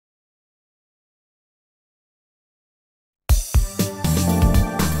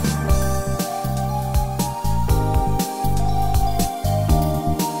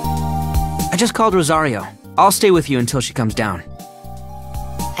just called Rosario. I'll stay with you until she comes down.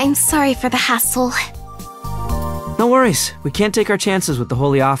 I'm sorry for the hassle. No worries. We can't take our chances with the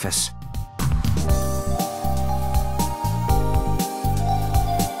Holy Office.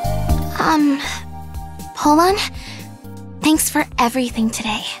 Pollon? Thanks for everything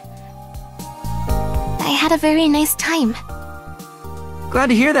today. I had a very nice time. Glad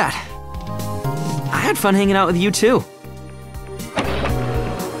to hear that. I had fun hanging out with you too.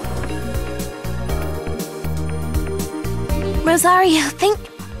 Rosario,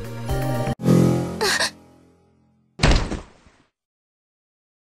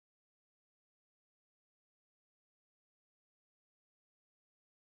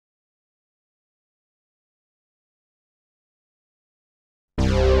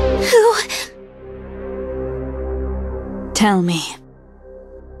 Tell me,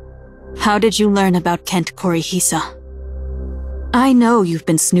 how did you learn about Kent Korihisa? I know you've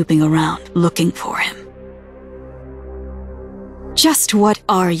been snooping around, looking for him. Just what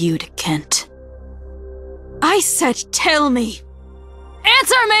are you to Kent? I said tell me!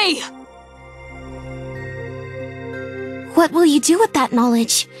 Answer me! What will you do with that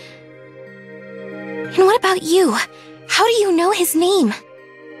knowledge? And what about you? How do you know his name?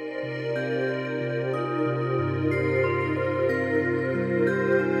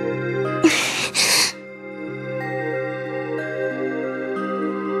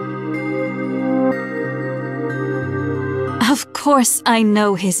 Of course I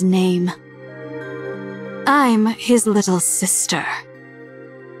know his name. I'm his little sister.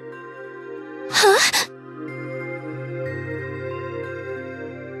 Huh?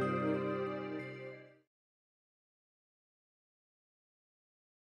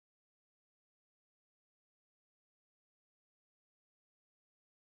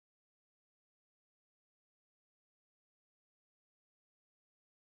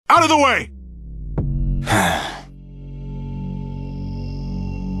 Out of the way!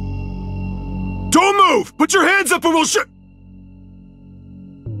 Don't move! Put your hands up and we'll shoot!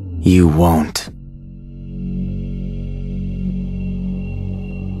 You won't.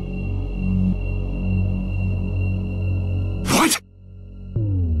 What?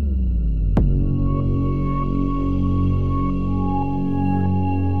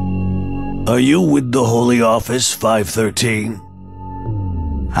 Are you with the Holy Office, 513?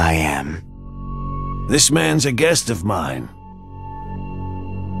 I am. This man's a guest of mine.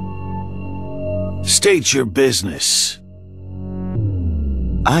 State your business.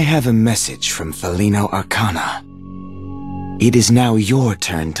 I have a message from Felino Arcana. It is now your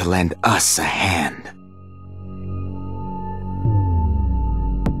turn to lend us a hand.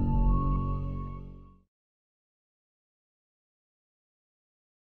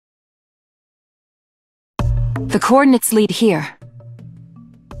 The coordinates lead here.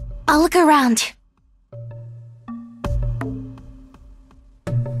 I'll look around.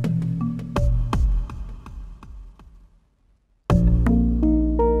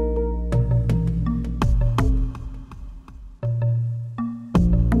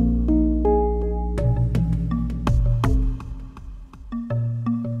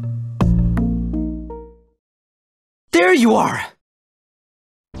 There you are!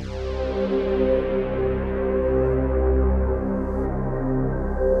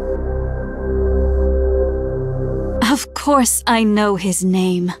 Of course I know his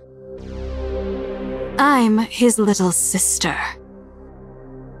name. I'm his little sister.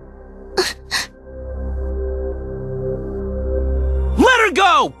 Let her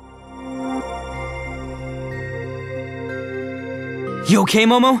go! You okay,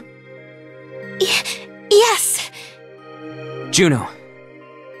 Momo? Yes. Juno.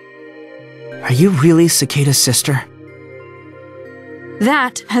 Are you really Cicada's sister?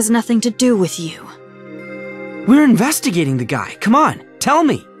 That has nothing to do with you. We're investigating the guy. Come on, tell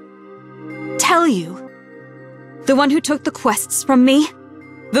me. Tell you? The one who took the quests from me?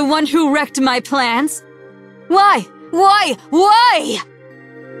 The one who wrecked my plans? Why? Why? Why?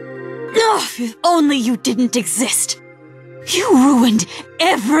 Ugh, if only you didn't exist. You ruined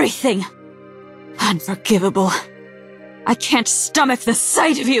everything. Unforgivable. I can't stomach the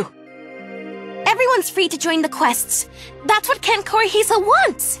sight of you. Everyone's free to join the quests. That's what Kent Korihisa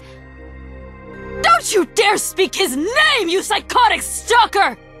wants. Don't you dare speak his name, you psychotic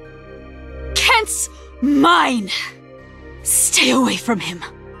stalker! Kent's mine. Stay away from him.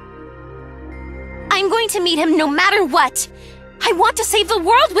 I'm going to meet him no matter what. I want to save the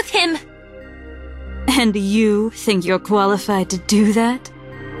world with him. And you think you're qualified to do that?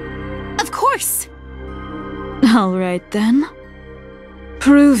 Of course. All right then.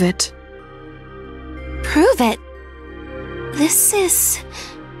 Prove it. Prove it? This is...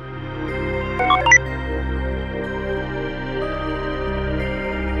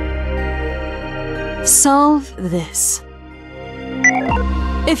 Solve this.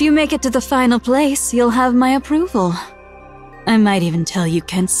 If you make it to the final place, you'll have my approval. I might even tell you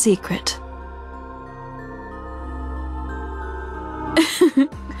Kent's secret.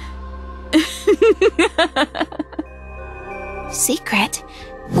 Secret?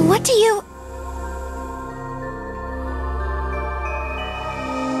 What do you...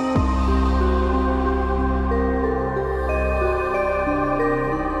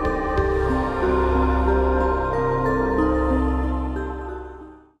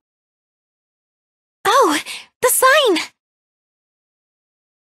 Oh, the sign!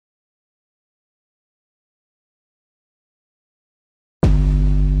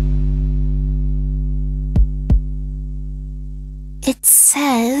 It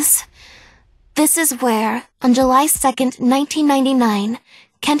says, "This is where, on July 2nd, 1999,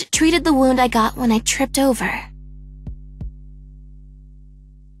 Kent treated the wound I got when I tripped over."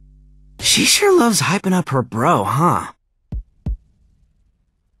 She sure loves hyping up her bro, huh?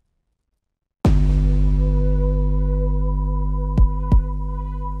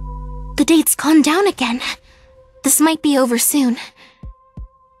 The date's gone down again. This might be over soon.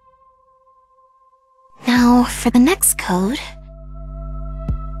 Now, for the next code...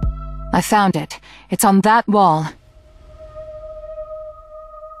 I found it. It's on that wall.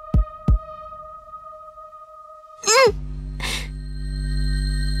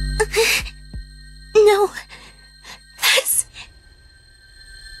 No. That's...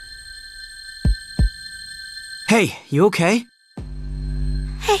 Hey, you okay?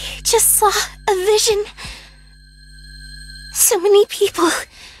 I just saw a vision. So many people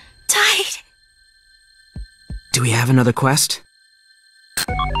died. Do we have another quest?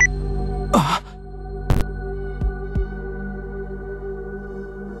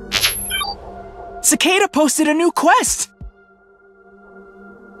 Cicada posted a new quest!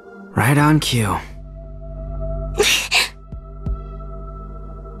 Right on cue.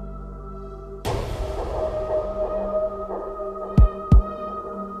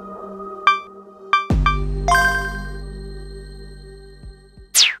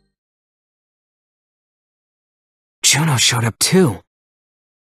 Juno showed up too.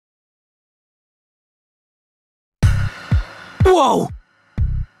 Whoa!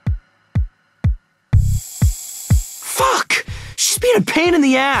 Fuck! She's being a pain in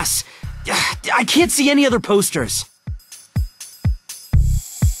the ass! I can't see any other posters.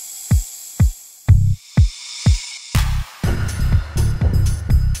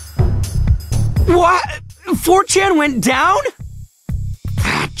 What? 4chan went down?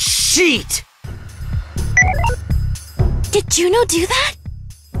 Ah, cheat! Did Juno do that?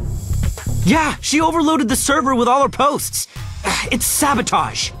 Yeah, she overloaded the server with all her posts. It's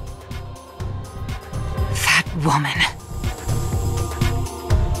sabotage. That woman.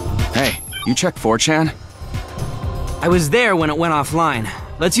 Hey, you checked 4chan? I was there when it went offline.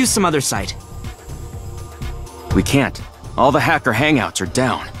 Let's use some other site. We can't. All the hacker hangouts are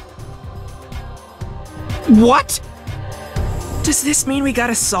down. What? Does this mean we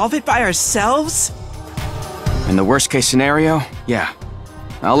gotta solve it by ourselves? In the worst case scenario, yeah.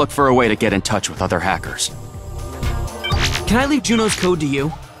 I'll look for a way to get in touch with other hackers. Can I leave Juno's code to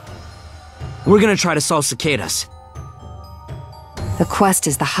you? We're gonna try to solve cicadas. The quest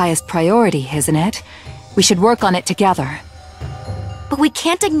is the highest priority, isn't it? We should work on it together. But we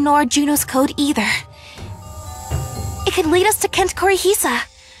can't ignore Juno's code either. It could lead us to Kent Korihisa.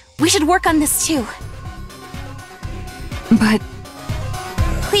 We should work on this too. But...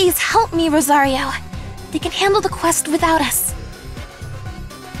 Please help me, Rosario. They can handle the quest without us.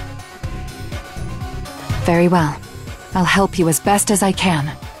 Very well. I'll help you as best as I can.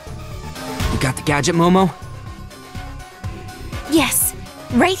 You got the gadget, Momo? Yes,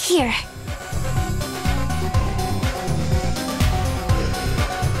 right here.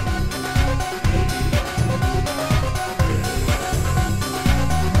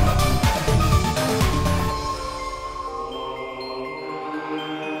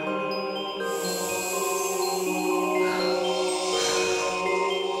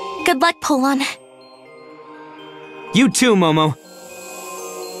 Good luck, Pollon. You too, Momo.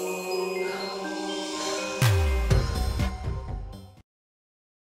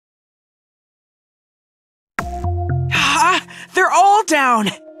 Ah, they're all down!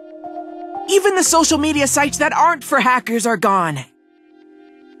 Even the social media sites that aren't for hackers are gone.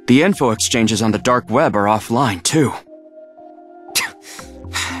 The info exchanges on the dark web are offline, too.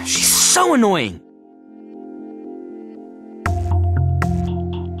 She's so annoying.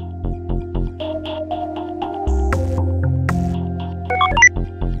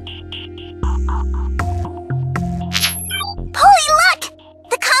 Holy look!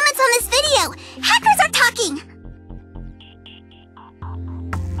 The comments on this video! Hackers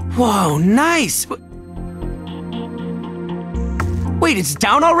Whoa, nice! Wait, it's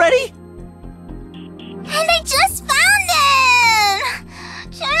down already? And I just found him!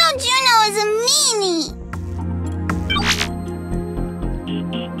 Juno is a meanie!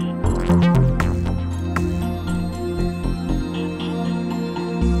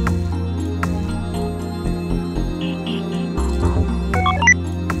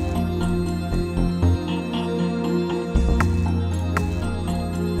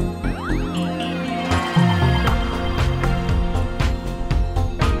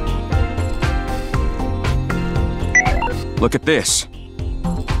 Look at this.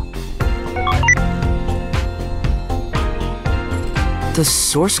 The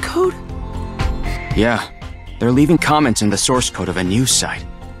source code? Yeah, they're leaving comments in the source code of a news site.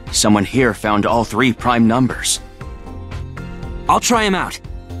 Someone here found all 3 prime numbers. I'll try him out.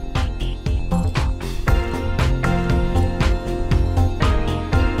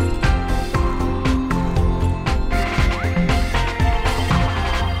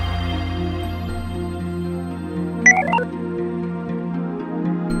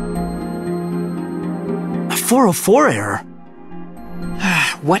 A 404 error?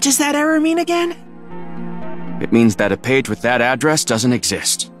 What does that error mean again? It means that a page with that address doesn't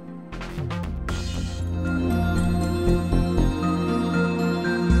exist.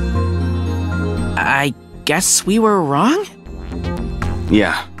 I guess we were wrong?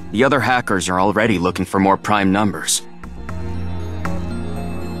 Yeah, the other hackers are already looking for more prime numbers.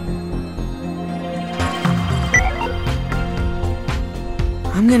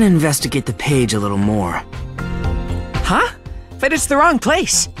 I'm gonna investigate the page a little more. Huh? But it's the wrong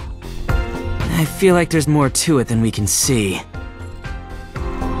place. I feel like there's more to it than we can see.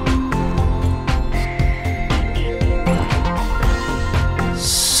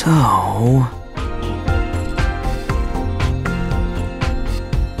 So...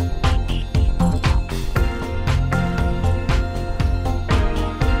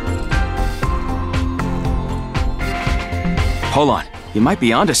 Pollon, you might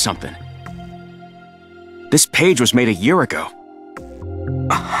be onto something. This page was made a year ago.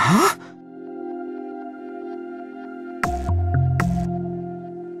 Huh?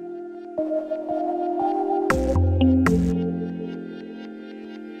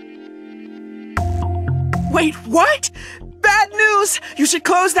 Wait, what? Bad news! You should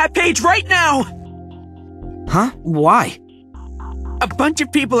close that page right now! Huh? Why? A bunch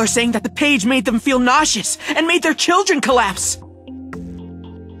of people are saying that the page made them feel nauseous and made their children collapse.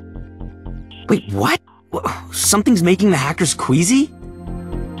 Wait, what? Something's making the hackers queasy?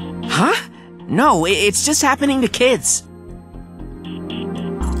 Huh? No, it's just happening to kids.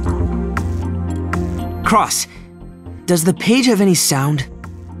 Cross, does the page have any sound?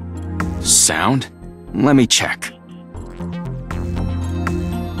 Sound? Let me check.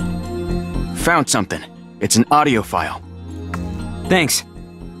 Found something. It's an audio file. Thanks.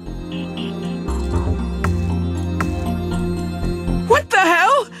 What the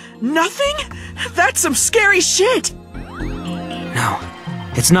hell? Nothing? That's some scary shit! No,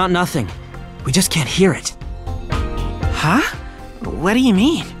 it's not nothing. We just can't hear it. Huh? What do you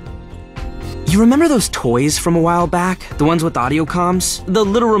mean? You remember those toys from a while back? The ones with audio comms? The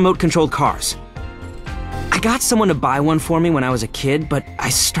little remote-controlled cars? I got someone to buy one for me when I was a kid, but I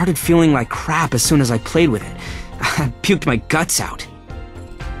started feeling like crap as soon as I played with it. I puked my guts out.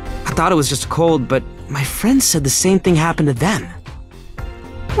 I thought it was just a cold, but my friends said the same thing happened to them.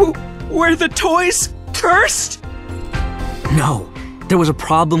 Were the toys cursed? No, there was a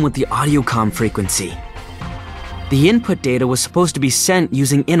problem with the audiocom frequency. The input data was supposed to be sent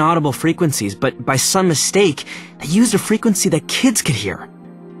using inaudible frequencies, but by some mistake, they used a frequency that kids could hear.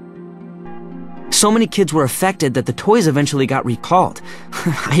 So many kids were affected that the toys eventually got recalled.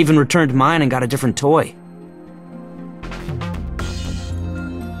 I even returned mine and got a different toy.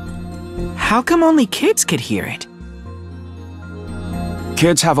 How come only kids could hear it?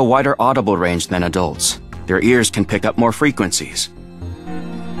 Kids have a wider audible range than adults. Their ears can pick up more frequencies.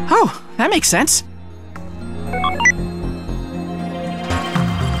 Oh, that makes sense.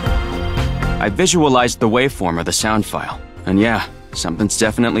 I visualized the waveform of the sound file. And yeah, something's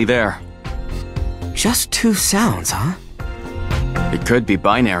definitely there. Just 2 sounds, huh? It could be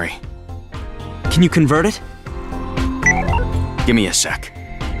binary. Can you convert it? Give me a sec.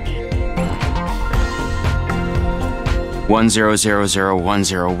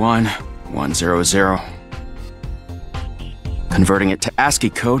 100010100. Converting it to ASCII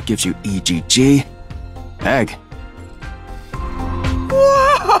code gives you EGG. Egg.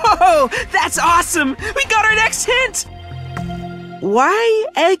 Whoa! That's awesome! We got our next hint! Why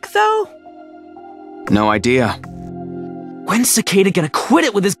egg, though? No idea. When's Cicada gonna quit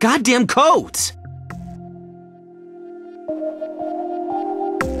it with his goddamn codes?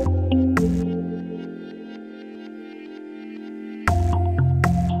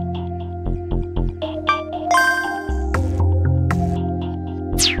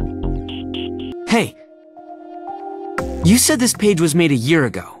 Hey, you said this page was made a year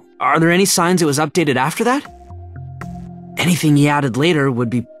ago. Are there any signs it was updated after that? Anything he added later would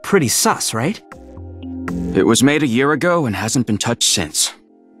be pretty sus, right? It was made a year ago and hasn't been touched since.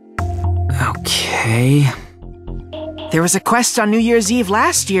 Okay. There was a quest on New Year's Eve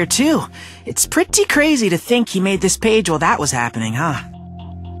last year, too. It's pretty crazy to think he made this page while that was happening, huh?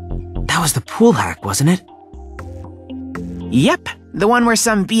 That was the pool hack, wasn't it? Yep, the one where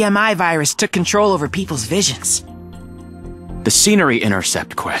some BMI virus took control over people's visions. The Scenery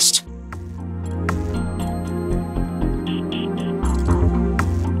Intercept quest.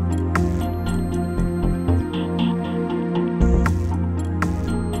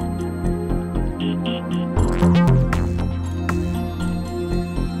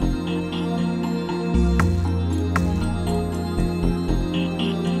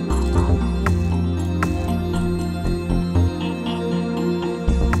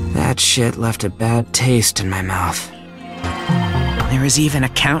 That shit left a bad taste in my mouth. There was even a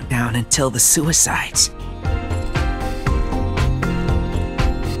countdown until the suicides.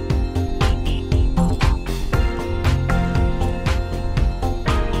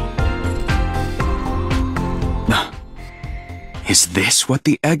 Is this what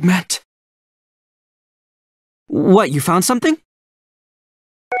the egg meant? What, you found something?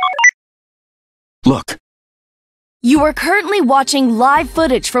 Look. You are currently watching live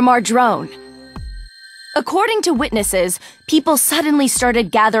footage from our drone. According to witnesses, people suddenly started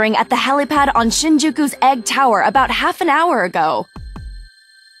gathering at the helipad on Shinjuku's Egg Tower about half an hour ago.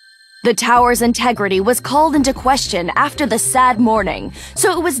 The tower's integrity was called into question after the sad morning,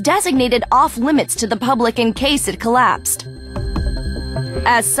 so it was designated off-limits to the public in case it collapsed.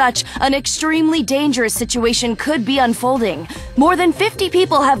 As such, an extremely dangerous situation could be unfolding. More than 50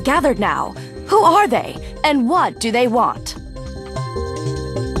 people have gathered now. Who are they, and what do they want?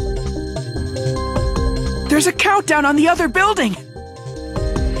 There's a countdown on the other building!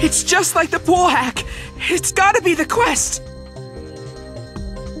 It's just like the pool hack! It's gotta be the quest!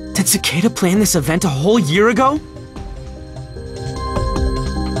 Did Cicada plan this event a whole year ago?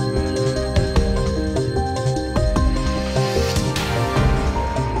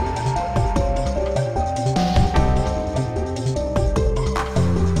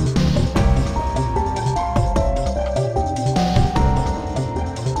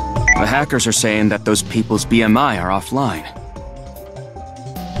 The hackers are saying that those people's BMI are offline.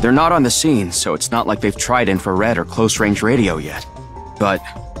 They're not on the scene, so it's not like they've tried infrared or close-range radio yet. But...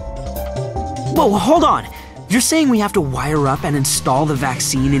 Whoa, hold on! You're saying we have to wire up and install the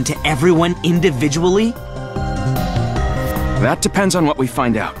vaccine into everyone individually? that depends on what we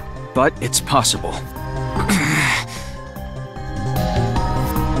find out, but it's possible.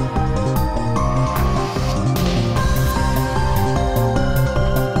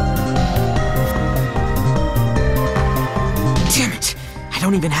 I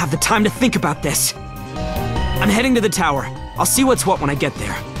don't even have the time to think about this. I'm heading to the tower. I'll see what's what when I get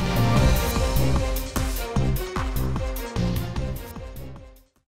there.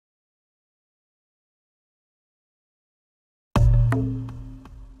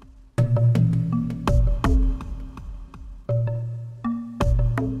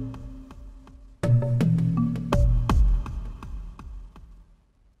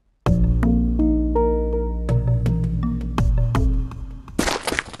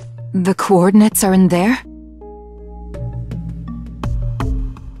 The coordinates are in there?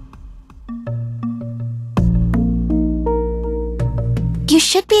 You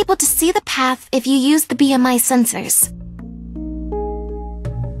should be able to see the path if you use the BMI sensors.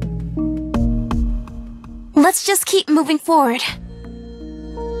 Let's just keep moving forward.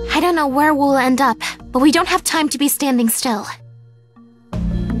 I don't know where we'll end up, but we don't have time to be standing still.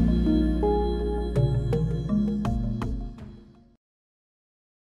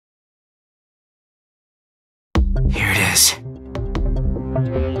 Here it is.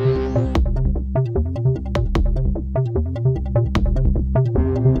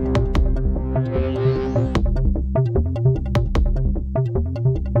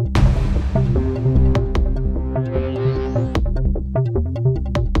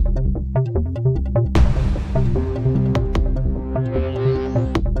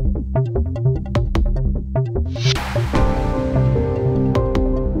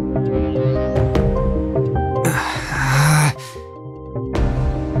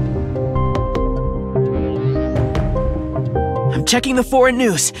 checking the foreign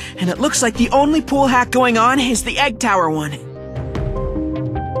news, and it looks like the only pool hack going on is the Egg Tower one.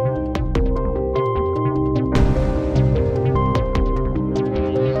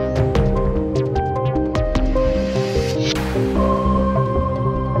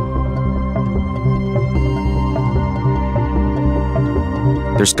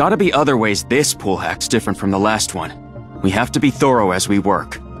 There's gotta be other ways this pool hack's different from the last one. We have to be thorough as we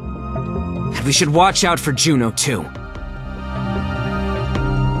work. And we should watch out for Juno, too.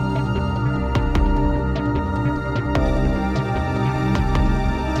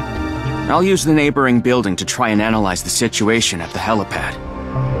 I'll use the neighboring building to try and analyze the situation at the helipad.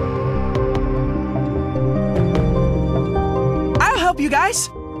 I'll help you guys.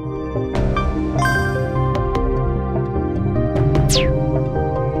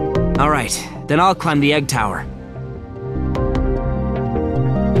 All right, then I'll climb the egg tower.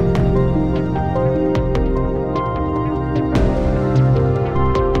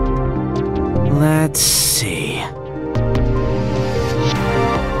 Let's see.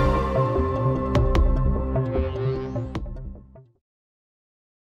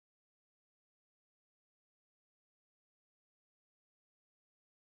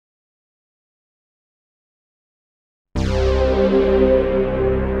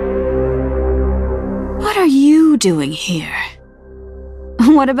 What are you doing here?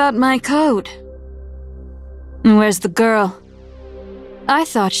 What about my code? Where's the girl? I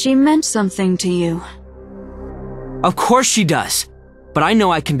thought she meant something to you. Of course she does. But I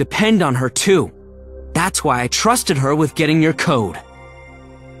know I can depend on her too. That's why I trusted her with getting your code.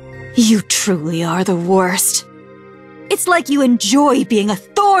 You truly are the worst. It's like you enjoy being a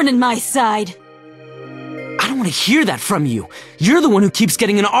thorn in my side. I don't want to hear that from you. You're the one who keeps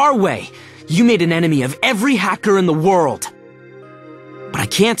getting in our way. You made an enemy of every hacker in the world. But I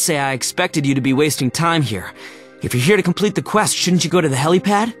can't say I expected you to be wasting time here. If you're here to complete the quest, shouldn't you go to the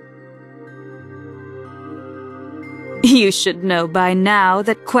helipad? You should know by now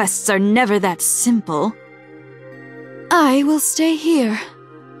that quests are never that simple. I will stay here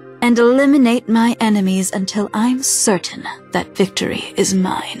and eliminate my enemies until I'm certain that victory is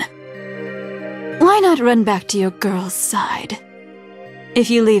mine. Why not run back to your girl's side? If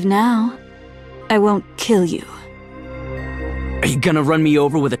you leave now, I won't kill you. Are you gonna run me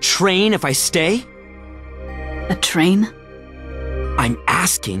over with a train if I stay? A train? I'm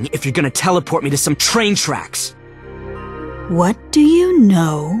asking if you're gonna teleport me to some train tracks. What do you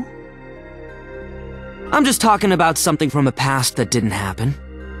know? I'm just talking about something from a past that didn't happen.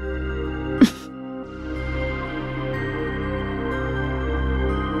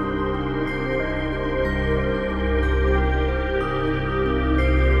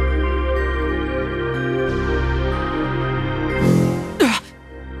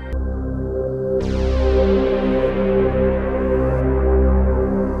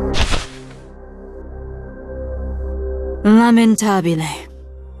 Lamentabile.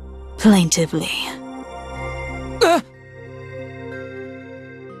 Plaintively.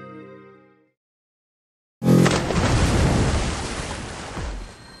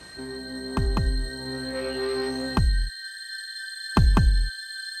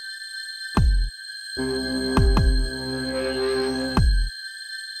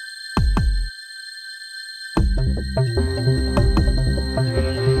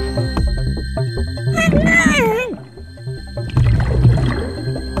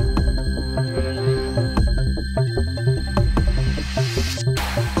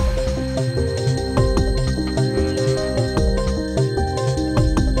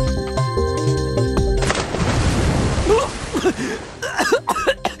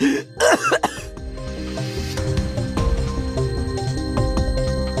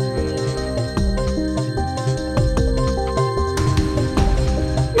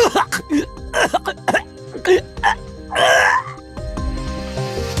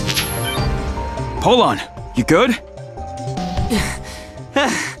 Pollon, you good?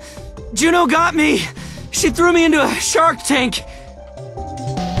 Juno got me! She threw me into a shark tank!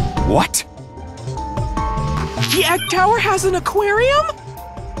 What? The Egg Tower has an aquarium?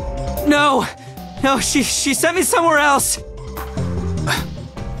 No, she sent me somewhere else.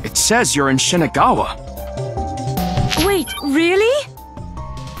 It says you're in Shinagawa. Wait, really?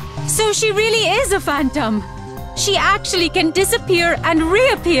 So she really is a phantom. She actually can disappear and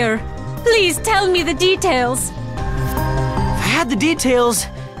reappear. Please tell me the details. If I had the details,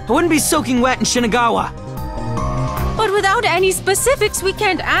 I wouldn't be soaking wet in Shinagawa. But without any specifics, we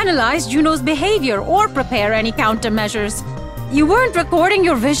can't analyze Juno's behavior or prepare any countermeasures. You weren't recording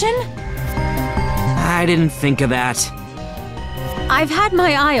your vision? I didn't think of that. I've had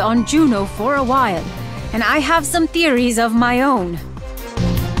my eye on Juno for a while. and I have some theories of my own.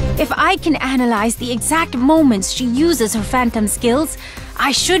 If I can analyze the exact moments she uses her phantom skills,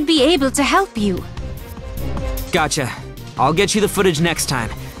 I should be able to help you. Gotcha. I'll get you the footage next time,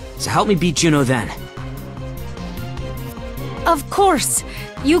 so help me beat YUNO then. Of course,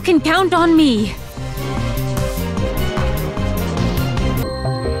 you can count on me.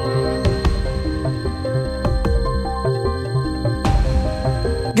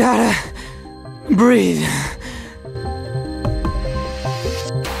 Gotta breathe.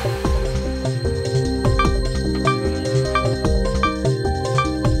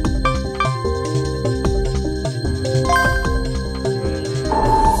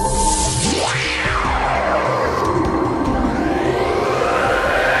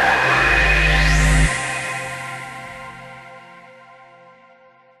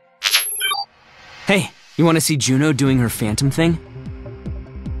 Hey, you want to see Juno doing her phantom thing?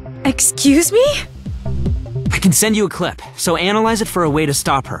 Excuse me? I can send you a clip, so analyze it for a way to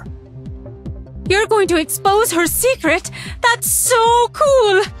stop her. You're going to expose her secret? That's so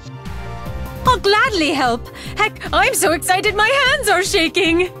cool! I'll gladly help. Heck, I'm so excited my hands are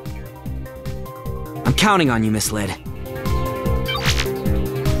shaking! I'm counting on you, Miss Lid.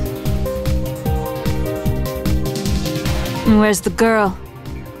 Where's the girl?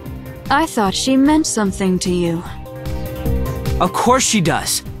 I thought she meant something to you. Of course she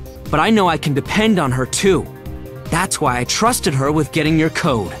does, but I know I can depend on her too. That's why I trusted her with getting your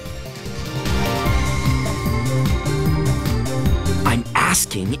code. I'm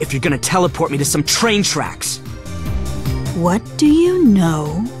asking if you're gonna teleport me to some train tracks. What do you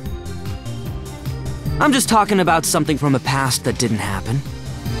know? I'm just talking about something from a past that didn't happen.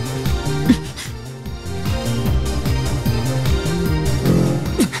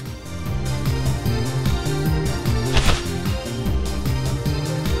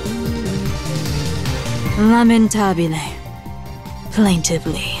 Lamentabile.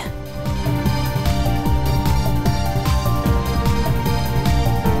 Plaintively.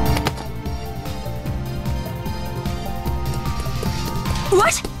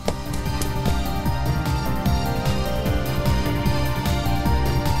 What?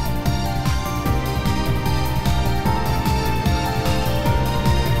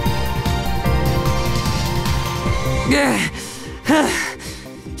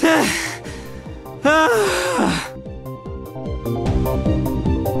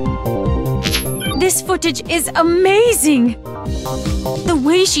 This footage is amazing! The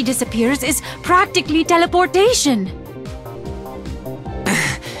way she disappears is practically teleportation.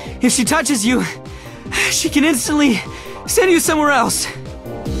 If she touches you, she can instantly send you somewhere else.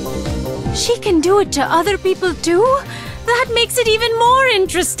 She can do it to other people too? That makes it even more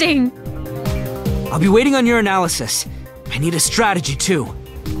interesting! I'll be waiting on your analysis. I need a strategy too.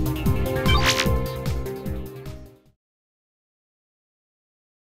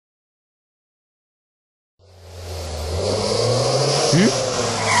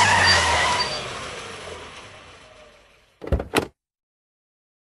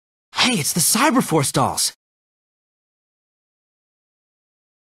 Hey, it's the Cyberforce dolls!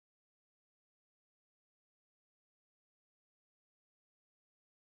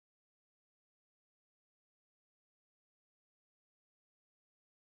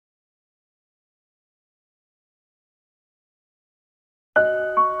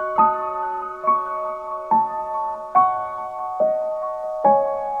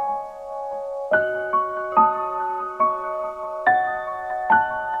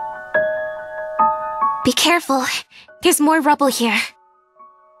 Be careful. There's more rubble here.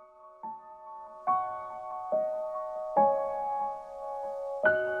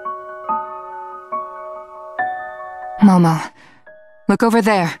 Momo, look over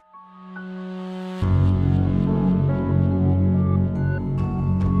there.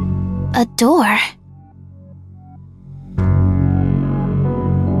 A door.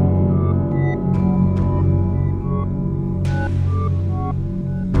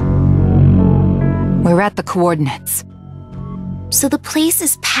 We're at the coordinates. So the place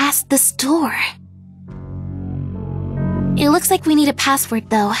is past this door. It looks like we need a password,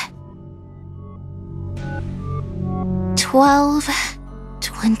 though.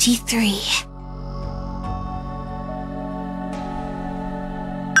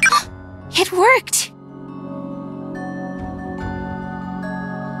 1223. It worked!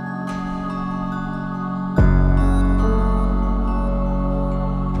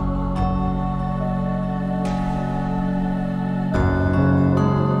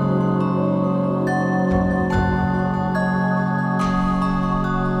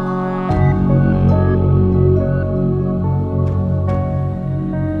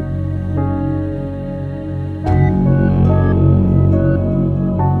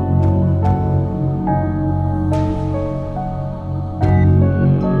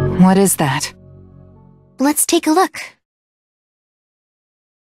 What is that? Let's take a look.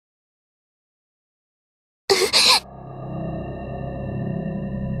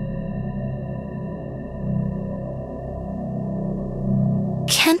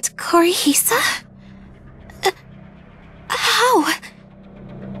 Kent Korihisa? How?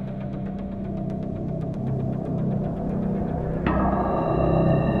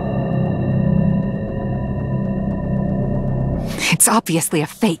 It's obviously a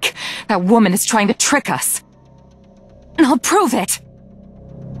fake. That woman is trying to trick us. I'll prove it!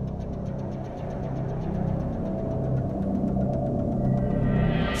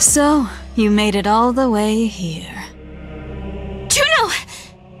 So, you made it all the way here. Juno!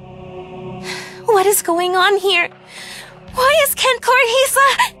 What is going on here? Why is Kent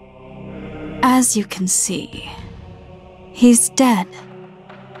Korihisa? As you can see, he's dead.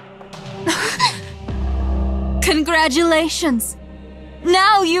 Congratulations!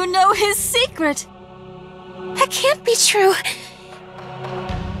 Now you know his secret! That can't be true.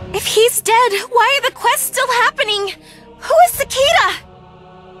 If he's dead, why are the quests still happening? Who is Sakita?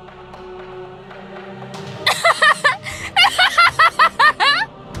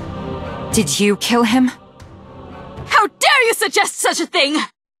 Did you kill him? How dare you suggest such a thing!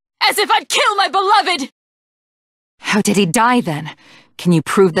 As if I'd kill my beloved! How did he die then? Can you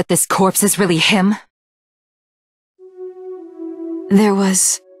prove that this corpse is really him? There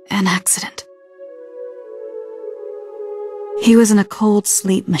was an accident. He was in a cold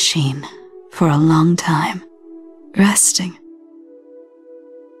sleep machine for a long time, resting.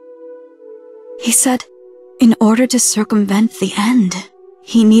 He said, in order to circumvent the end,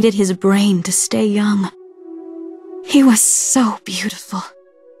 he needed his brain to stay young. He was so beautiful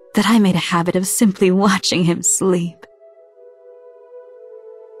that I made a habit of simply watching him sleep.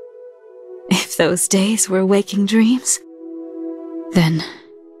 If those days were waking dreams, then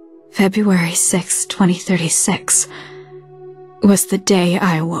February 6, 2036 was the day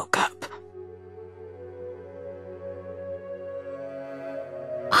I woke up.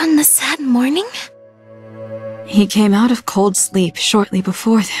 On the sad morning? He came out of cold sleep shortly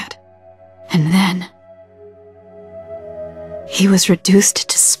before that, and then he was reduced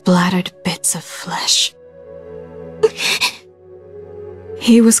to splattered bits of flesh.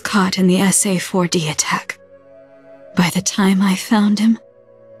 He was caught in the SA-4D attack. By the time I found him,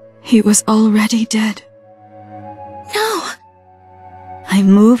 he was already dead. No. I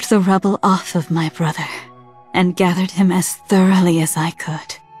moved the rubble off of my brother and gathered him as thoroughly as I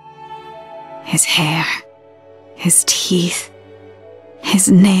could. His hair, his teeth,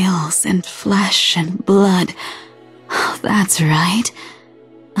 his nails and flesh and blood. Oh, that's right.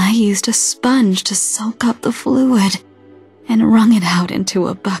 I used a sponge to soak up the fluid and wrung it out into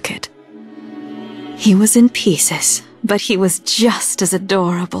a bucket. He was in pieces, but he was just as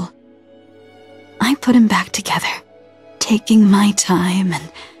adorable. I put him back together, taking my time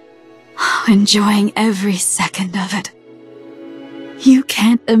and enjoying every second of it. You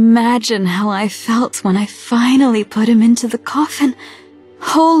can't imagine how I felt when I finally put him into the coffin,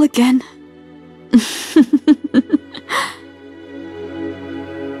 whole again.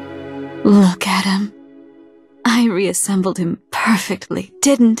 Look at him. I reassembled him perfectly,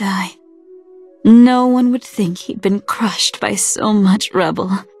 didn't I? No one would think he'd been crushed by so much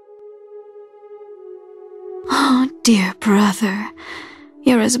rubble. Oh, dear brother,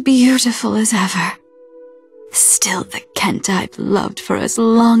 you're as beautiful as ever. Still the Kent I've loved for as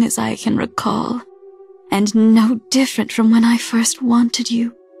long as I can recall, and no different from when I first wanted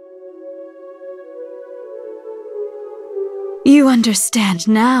you. You understand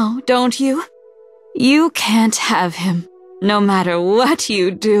now, don't you? You can't have him, no matter what you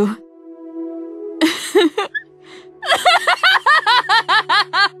do.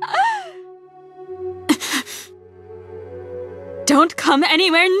 Don't come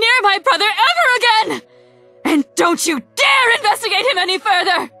anywhere near my brother ever again! And don't you dare investigate him any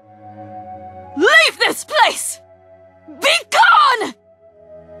further! Leave this place! Be gone!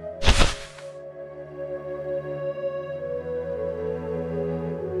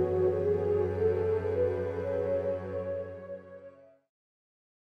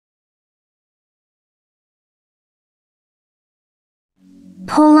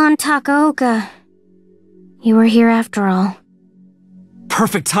 Pollon Takaoka. You were here after all.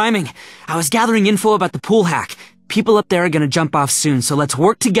 Perfect timing. I was gathering info about the pool hack. People up there are gonna jump off soon, so let's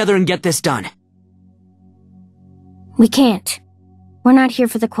work together and get this done. We can't. We're not here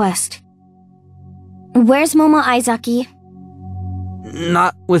for the quest. Where's Momo Aizaki?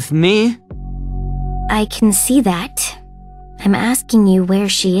 Not with me. I can see that. I'm asking you where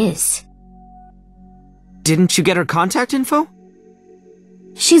she is. Didn't you get her contact info?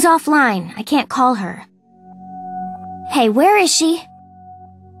 She's offline. I can't call her. Hey, where is she?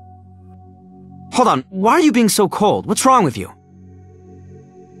 Hold on, why are you being so cold? What's wrong with you?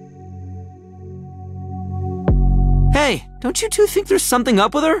 Hey, don't you two think there's something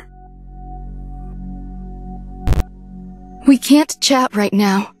up with her? We can't chat right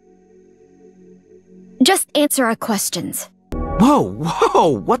now. Just answer our questions. Whoa,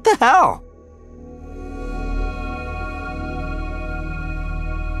 what the hell?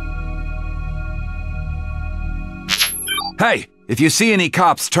 Hey, if you see any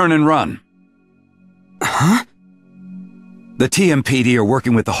cops, turn and run. Huh? The TMPD are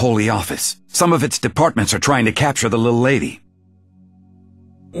working with the Holy Office. Some of its departments are trying to capture the little lady.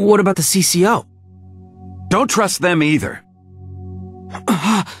 What about the CCO? Don't trust them either.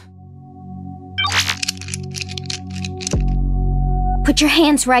 Put your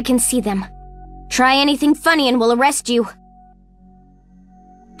hands where I can see them. Try anything funny and we'll arrest you.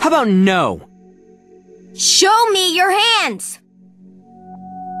 How about no? Show me your hands!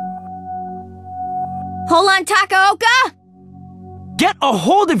 Pollon Takaoka! Get a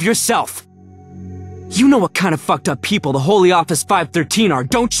hold of yourself! You know what kind of fucked up people the Holy Office 513 are,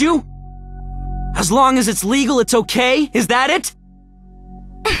 don't you? As long as it's legal, it's okay? Is that it?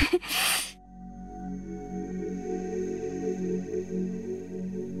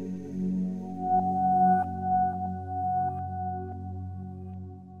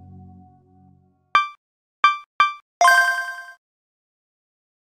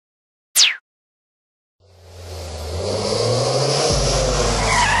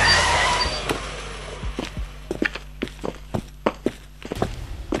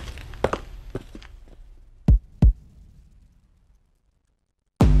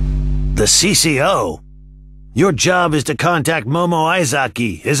 The CCO? Your job is to contact Momo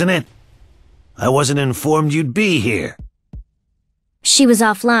Aizaki, isn't it? I wasn't informed you'd be here. She was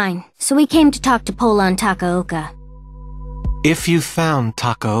offline, so we came to talk to Pollon Takaoka. If you found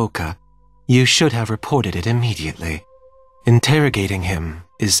Takaoka, you should have reported it immediately. Interrogating him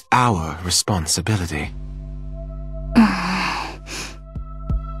is our responsibility.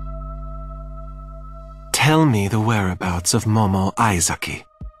 Tell me the whereabouts of Momo Aizaki.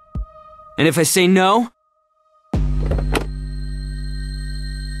 And if I say no?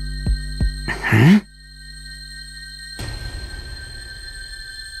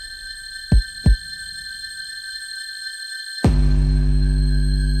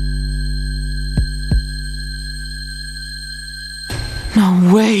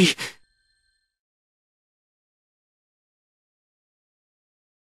 No way!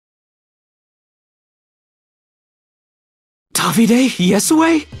 Davide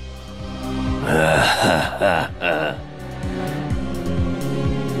Yesue?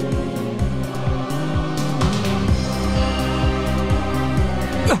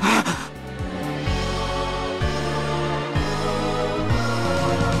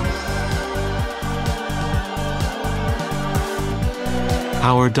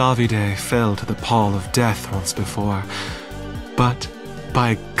 Our Davide fell to the pall of death once before, but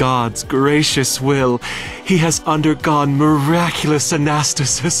by God's gracious will, he has undergone miraculous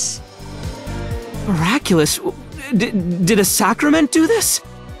anastasis. Miraculous? Did a sacrament do this?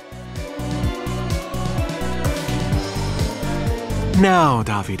 Now,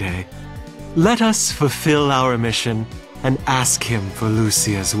 Davide, let us fulfill our mission and ask him for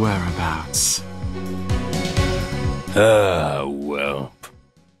Lucia's whereabouts. Ah, well.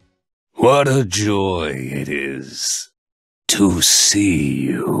 What a joy it is to see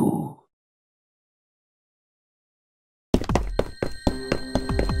you.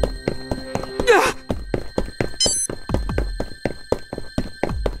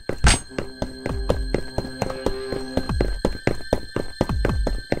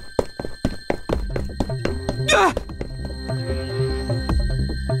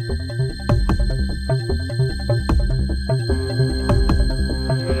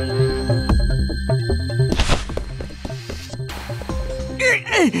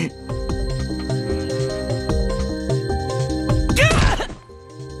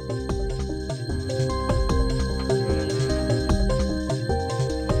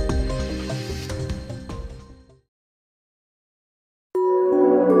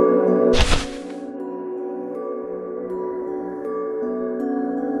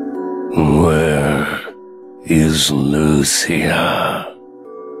 Where is Lucia?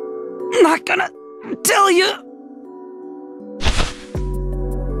 Not gonna tell you!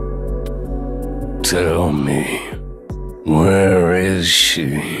 Tell me, where is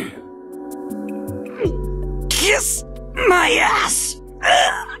she? Kiss my ass!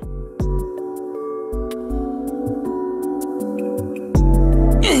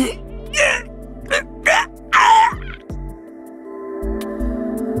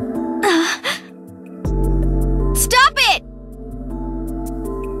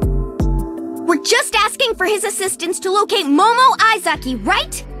 asking for his assistance to locate Momo Aizaki,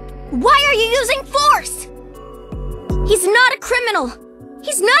 right? Why are you using force? He's not a criminal.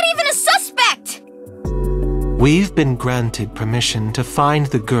 He's not even a suspect! We've been granted permission to find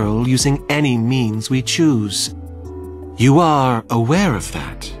the girl using any means we choose. You are aware of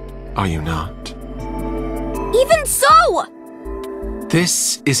that, are you not? Even so!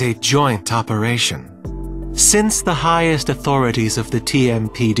 This is a joint operation. Since the highest authorities of the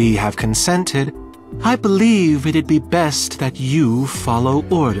TMPD have consented, I believe it'd be best that you follow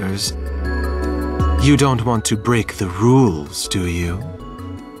orders. You don't want to break the rules, do you?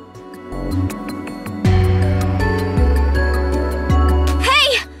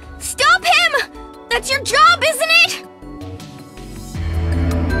 Hey! Stop him! That's your job, isn't it?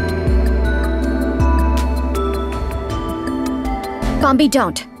 Bombi,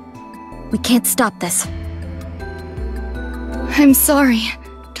 don't. We can't stop this. I'm sorry,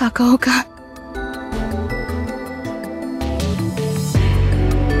 Takaoka.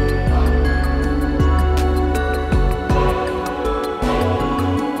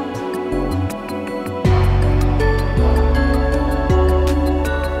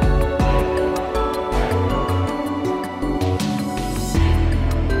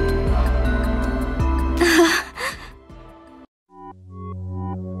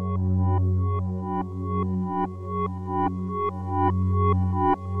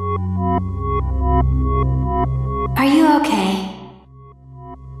 Are you okay?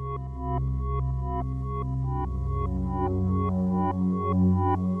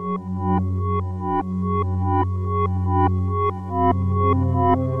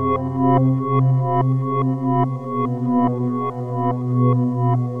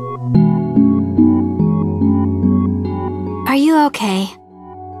 Are you okay?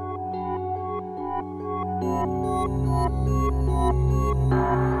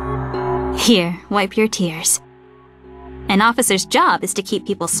 Here, wipe your tears. An officer's job is to keep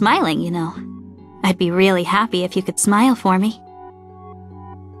people smiling, you know. I'd be really happy if you could smile for me.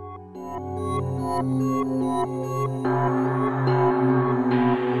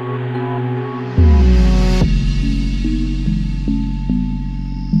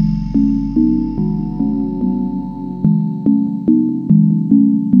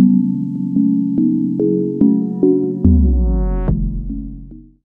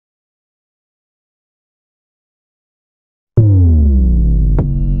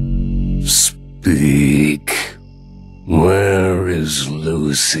 Speak. Where is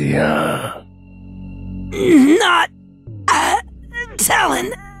Lucia? Not...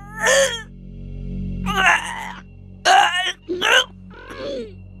 telling...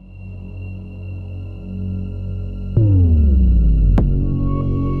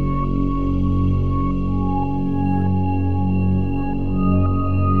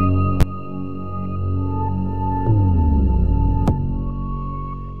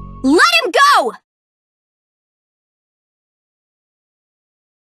 Let him go!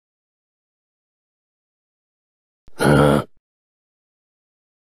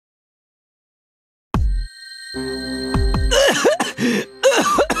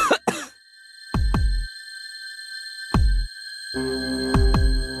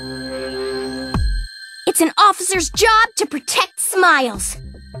 It's an officer's job to protect smiles.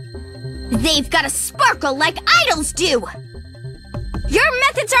 They've got to sparkle like idols do. Your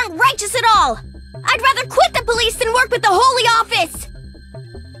methods aren't righteous at all. I'd rather quit the police than work with the Holy Office.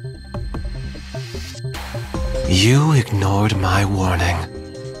 You ignored my warning.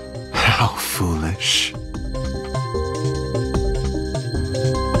 How foolish.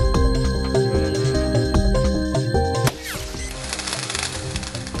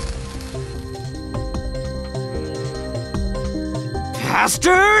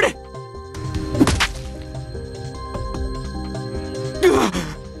 Bastard!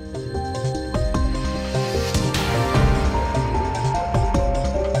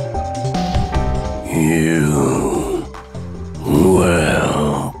 You...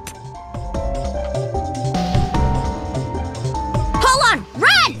 well... Pollon,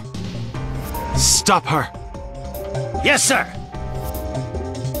 run! Stop her! Yes, sir!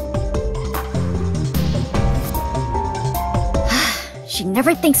 She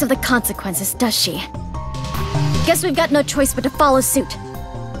never thinks of the consequences, does she? Guess we've got no choice but to follow suit.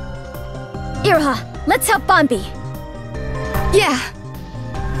 Iroha, let's help Bombi. Yeah.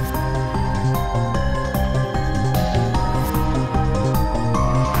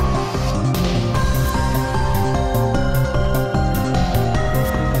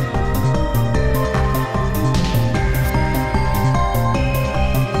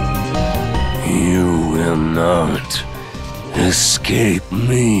 You will not escape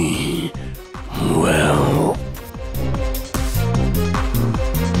me, Well...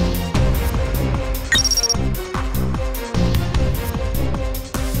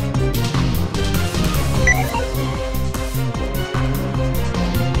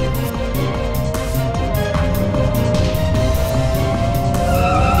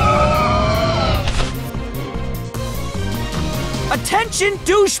 Attention,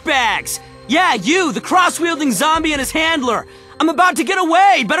 douchebags! Yeah, you, the cross-wielding zombie and his handler! I'm about to get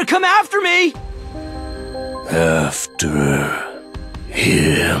away! Better come after me! After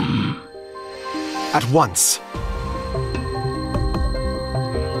him. At once.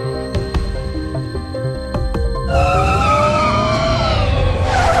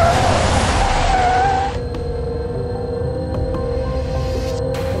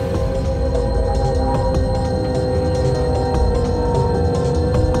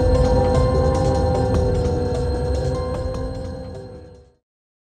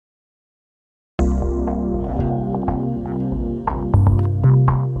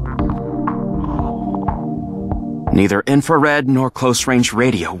 Neither infrared nor close-range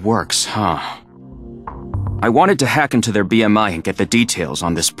radio works, huh? I wanted to hack into their BMI and get the details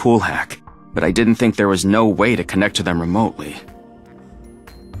on this pool hack, but I didn't think there was no way to connect to them remotely.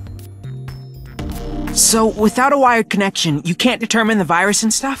 So, without a wired connection, you can't determine the virus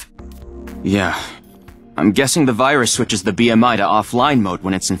and stuff? Yeah. I'm guessing the virus switches the BMI to offline mode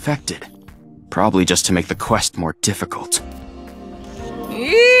when it's infected. Probably just to make the quest more difficult.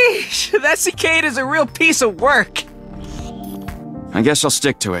 Eesh, that cicada's a real piece of work. I guess I'll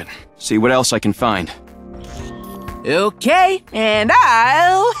stick to it. See what else I can find. Okay, and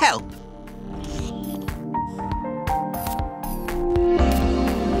I'll help.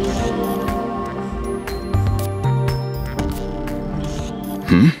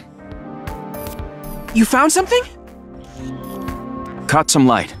 You found something? Caught some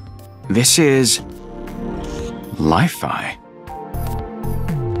light. This is... Li-Fi.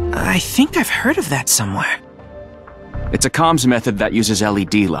 I think I've heard of that somewhere. It's a comms method that uses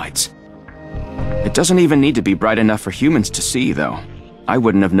LED lights. It doesn't even need to be bright enough for humans to see, though. I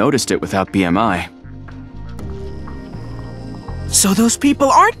wouldn't have noticed it without BMI. So those people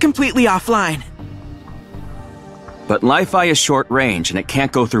aren't completely offline. But Li-Fi is short range and it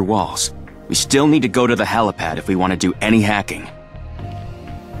can't go through walls. We still need to go to the helipad if we want to do any hacking.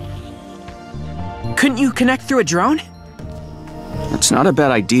 Couldn't you connect through a drone? That's not a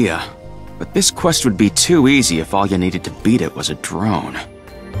bad idea. But this quest would be too easy if all you needed to beat it was a drone.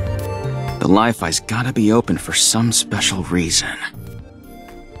 The Li-Fi's gotta be open for some special reason.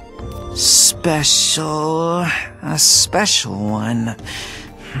 Special... a special one.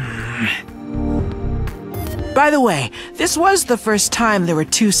 By the way, this was the first time there were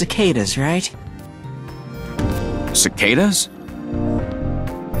 2 cicadas, right? Cicadas?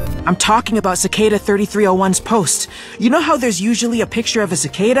 I'm talking about Cicada 3301's post. You know how there's usually a picture of a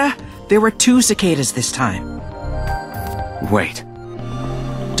cicada? There were 2 cicadas this time. Wait.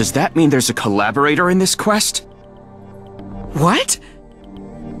 Does that mean there's a collaborator in this quest? What?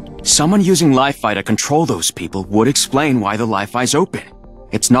 Someone using Li-Fi to control those people would explain why the Li-Fi's open.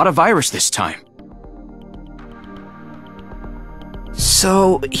 It's not a virus this time.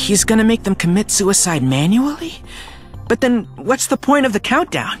 So, he's gonna make them commit suicide manually? But then, what's the point of the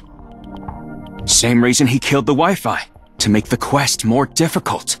countdown? Same reason he killed the Wi-Fi, to make the quest more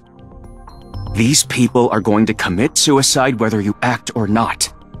difficult. These people are going to commit suicide whether you act or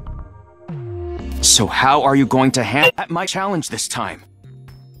not. So how are you going to handle my challenge this time?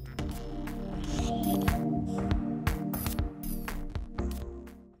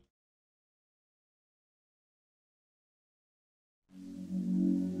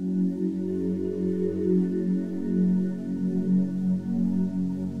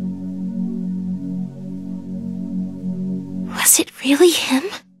 Was it really him?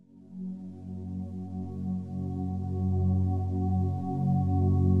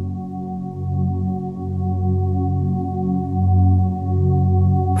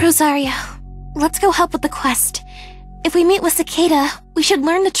 Rosario, let's go help with the quest. If we meet with Cicada, we should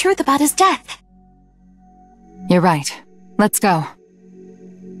learn the truth about his death. You're right. Let's go.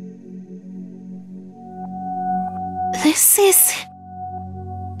 This is...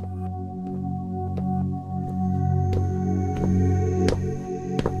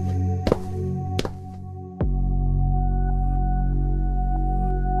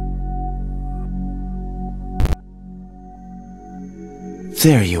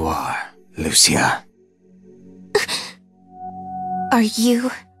 There you are, Lucia. Are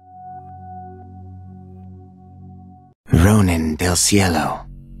you... Ronin del Cielo,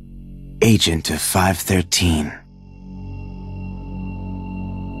 agent of 513.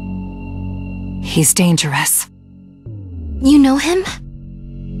 He's dangerous. You know him?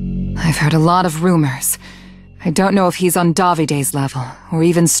 I've heard a lot of rumors. I don't know if he's on Davide's level, or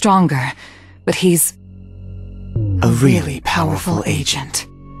even stronger, but he's a really powerful agent.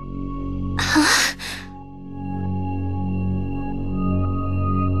 Huh?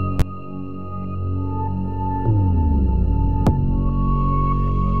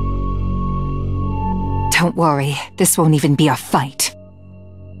 Don't worry, this won't even be a fight.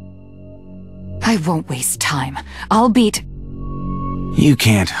 I won't waste time. I'll beat... You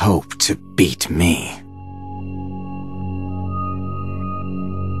can't hope to beat me.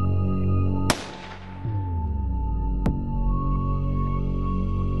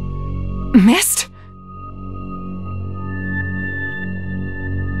 Missed?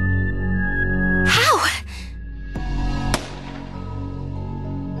 How?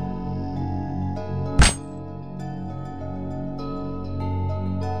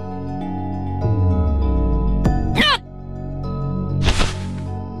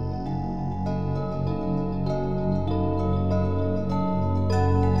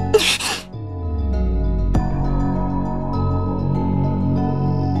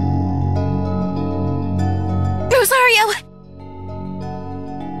 Rosario!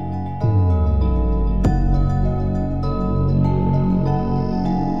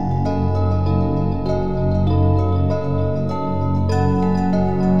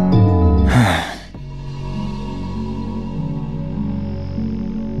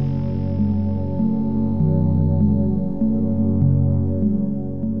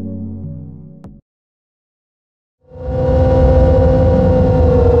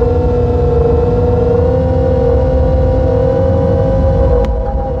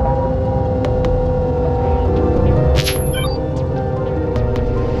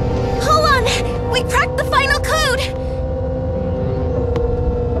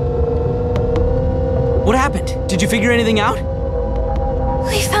 What happened? Did you figure anything out?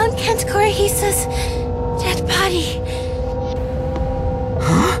 We found Kent Korihisa's dead body.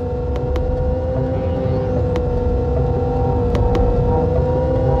 Huh?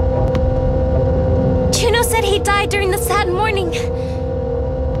 Juno said he died during the sad morning.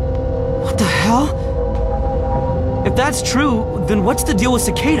 What the hell? If that's true, then what's the deal with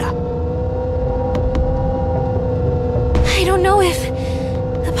Cicada? I don't know if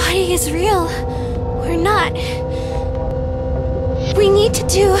the body is real or not. We need to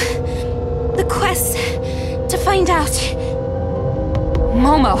do the quest to find out.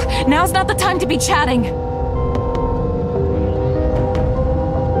 Momo, now's not the time to be chatting.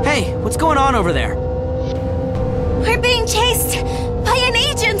 Hey, what's going on over there? We're being chased by an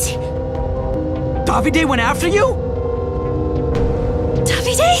agent! Davide went after you?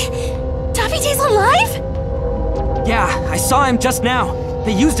 Davide? Davide's alive? Yeah, I saw him just now.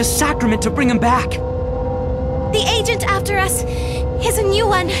 They used a sacrament to bring him back. The agent after us is a new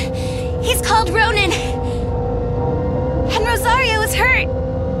one. He's called Ronin. And Rosario is hurt.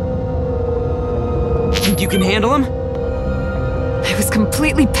 Think you can handle him? I was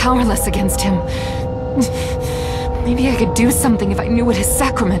completely powerless against him. Maybe I could do something if I knew what his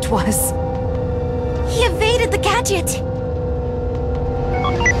sacrament was. He evaded the gadget.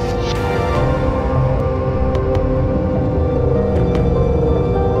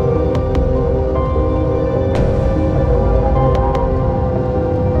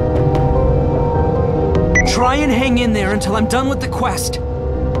 Try and hang in there until I'm done with the quest.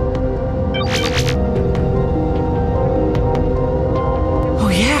 Oh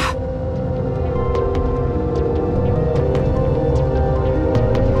yeah!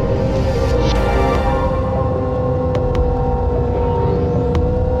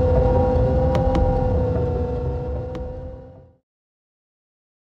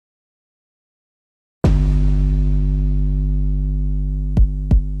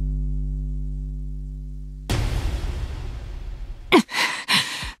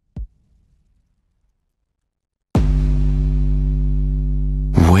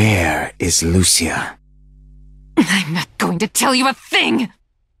 Where is Lucia? I'm not going to tell you a thing!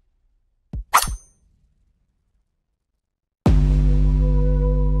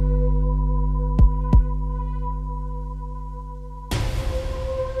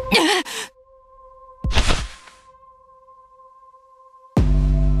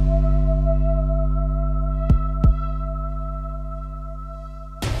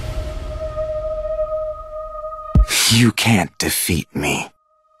 You can't defeat me.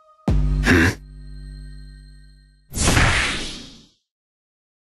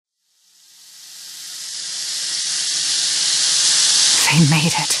 They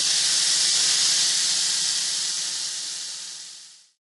made it.